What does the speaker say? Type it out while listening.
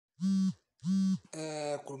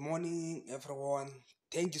morning, everyone.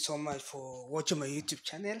 Thank you so much for watching my YouTube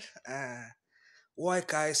channel. Why,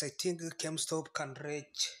 guys? I think GameStop can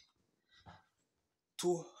reach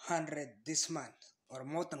 200 this month, or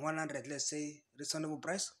more than 100. Let's say reasonable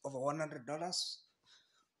price over $100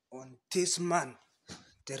 on this month.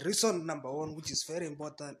 The reason number one, which is very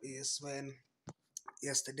important, is when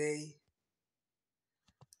yesterday,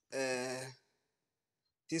 uh,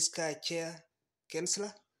 this guy chair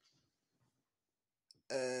Chancellor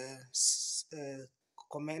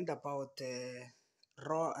comment about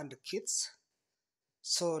raw and the kids.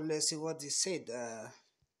 So let's see what he said.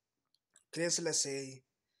 Chancellor say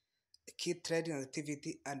kid trading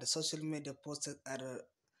activity and the social media posted are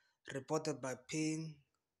reported by being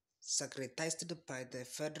secretized by the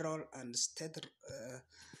federal and state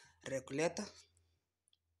regulator.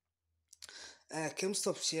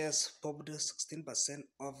 GameStop shares popped 16%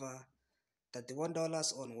 over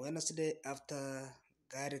 $31 on Wednesday after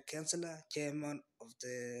Gary Gensler, chairman of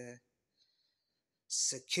the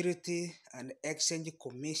Security and Exchange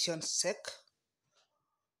Commission (SEC),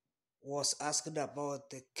 was asked about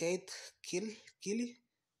the Kate Kelly,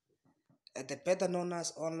 the better known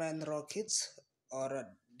as online rockets or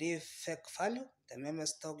deep fake value. The meme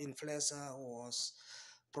stock influencer was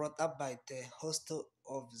brought up by the host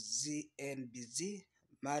of ZNBZ,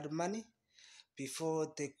 Mad Money,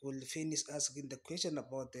 before they could finish asking the question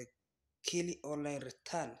about the Kelly online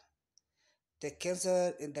return. The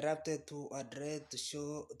cancer interrupted to address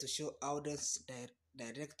to show audience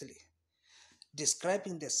directly,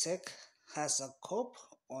 describing the SEC as a cop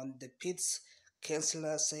on the pit's.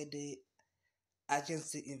 Chancellor said the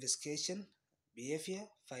agency investigation behavior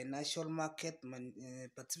financial market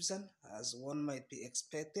participant as one might be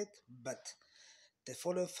expected, but the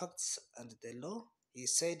following facts and the law. He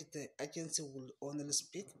said the agency will only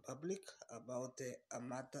speak public about the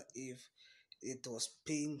matter if it was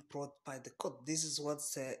being brought by the court. This is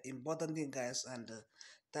what's important thing, guys, and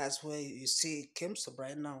that's where you see GameStop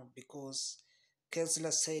right now, because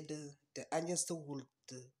Kessler said the agency would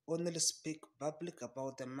only speak public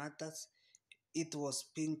about the matters it was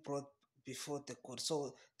being brought before the court.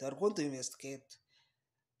 So they are going to investigate.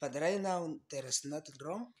 But right now there is nothing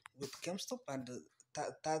wrong with GameStop, and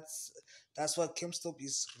that's why GameStop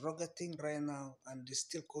is rocketing right now and is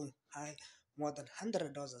still going high, more than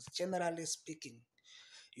 $100. Generally speaking,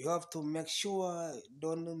 you have to make sure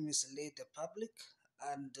don't mislead the public,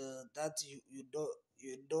 and that you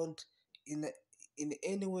don't in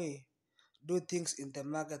any way do things in the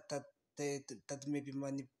market that may be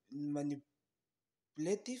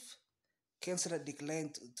manipulative. Councillor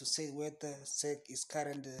declined to say whether SEC is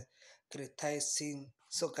currently criticizing.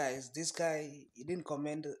 So, guys, this guy, he didn't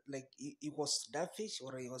comment like he was dovish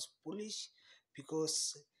or he was bullish,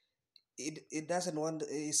 because it doesn't want.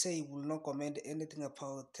 He say he will not comment anything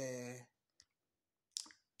about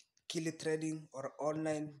killing trading or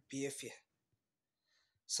online behavior.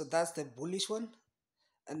 So that's the bullish one.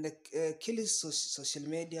 And the killing social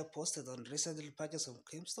media posted on recently purchase of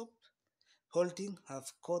GameStop holding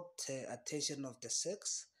have caught the attention of the SEC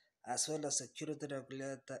as well as security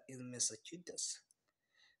regulator in Massachusetts,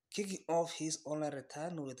 kicking off his online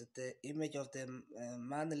return with the image of the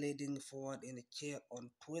man leaning forward in a chair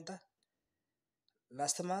on Twitter.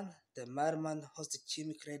 Last month, the madman host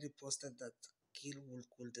Jimmy Credit posted that Kill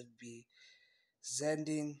could be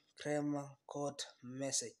sending Kramer code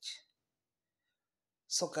message.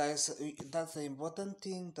 So, guys, that's the important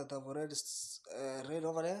thing that I've already read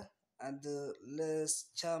over there. And let's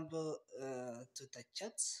jump to the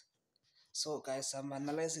chats. So, guys, I'm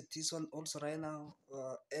analyzing this one also right now.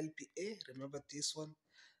 LPA, remember this one?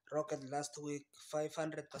 Rocket last week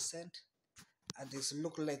 500%, and this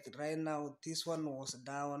look like right now this one was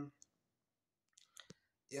down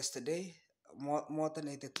yesterday more than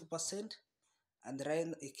 82%, and right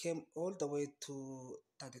now it came all the way to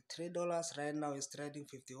 $33. Right now it's trading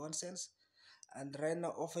 51 cents, and right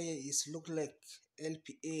now over here is look like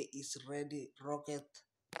LPA is ready rocket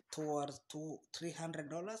towards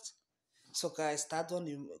 $300. So, guys, that one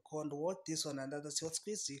you can't watch. This one another short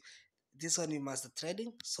squeeze. This one you must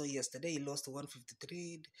trading. So yesterday he lost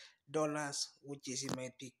 $153, which is he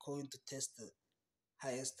might be going to test the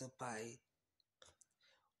highest by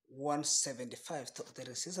 175. So the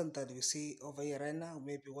resistance that we see over here right now,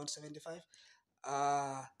 maybe 175.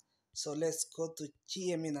 So let's go to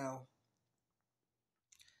GME now.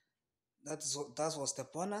 That was the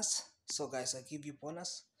bonus. So, guys, I give you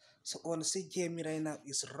bonus. So on CGME right now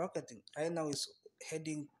is rocketing. Right now is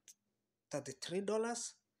heading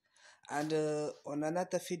 $33. And on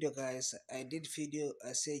another video, guys, I did video.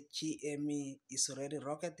 I say GME is already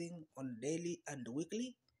rocketing on daily and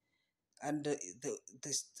weekly. And the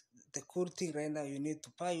the cool thing right now, you need to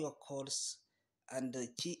buy your calls, and the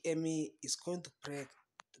GME is going to break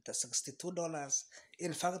the $62.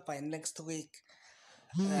 In fact, by next week,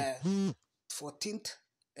 uh, 14th,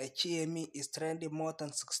 GME is trending more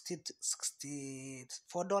than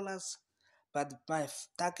 64 dollars, but my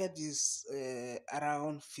target is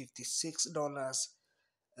around $56.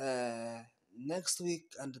 uh, Next week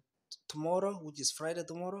and tomorrow, which is Friday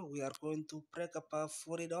tomorrow, we are going to break above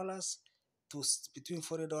 $40 to between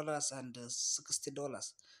 $40 and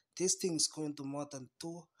 $60. This thing is going to more than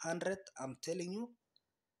 200. I'm telling you.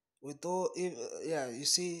 With all, yeah, you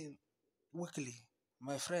see, weekly,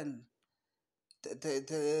 my friend,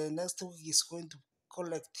 the next week is going to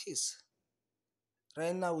collect his.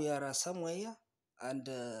 Right now we are somewhere, and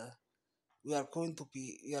we are going to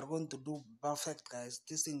do perfect, guys.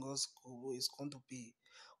 This thing is going to be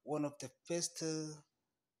one of the best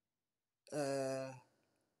uh,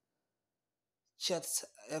 chats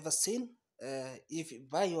ever seen. If you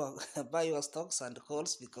buy your buy your stocks and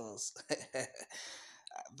calls, because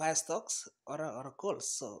buy stocks or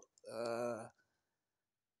calls. So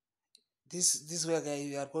this way, guys,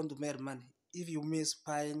 you are going to make money. If you miss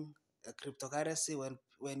buying cryptocurrency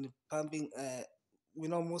when pumping, we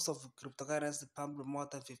know most of cryptocurrency pump more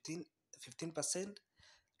than 15%.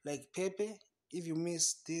 Like Pepe, if you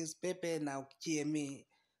miss this Pepe now, GME,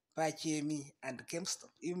 buy GME and GameStop.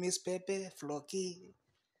 You miss Pepe, Floki,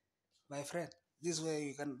 my friend. This way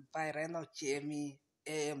you can buy right now GME,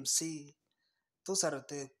 AMC. Those are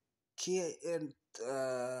the key and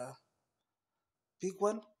big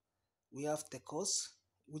one. We have the cost,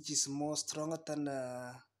 which is more stronger than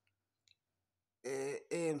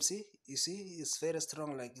AMC. You see, it's very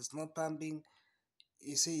strong. Like it's not pumping.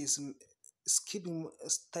 You see, it's keeping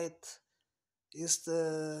tight. It's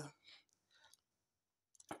the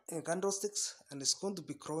candlesticks, and it's going to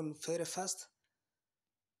be growing very fast.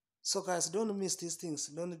 So guys, don't miss these things.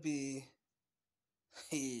 Don't be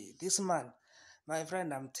this man, my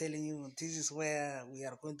friend. I'm telling you, this is where we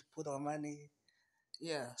are going to put our money.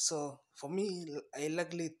 Yeah. So for me, I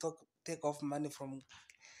likely take off money from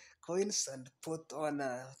coins and put on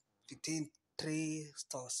between three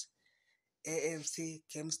stores: AMC,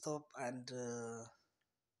 GameStop, and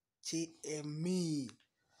GME.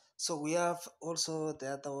 So we have also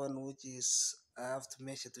the other one, which is I have to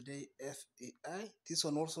mention today, FAI. This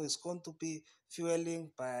one also is going to be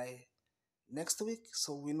fueling by next week.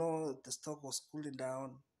 So we know the stock was cooling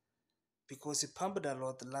down because it pumped a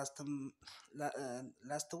lot last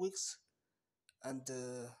 2 weeks, and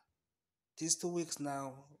these 2 weeks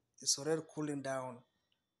now it's already cooling down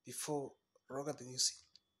before rocketing. You see,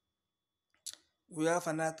 we have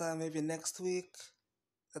another maybe next week,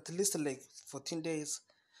 at least like 14 days.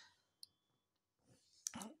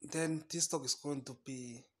 Then this stock is going to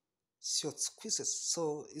be short squeezes.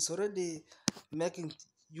 So it's already making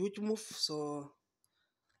huge move. So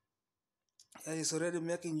it's already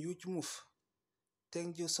making huge move.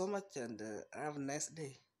 Thank you so much, and have a nice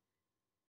day.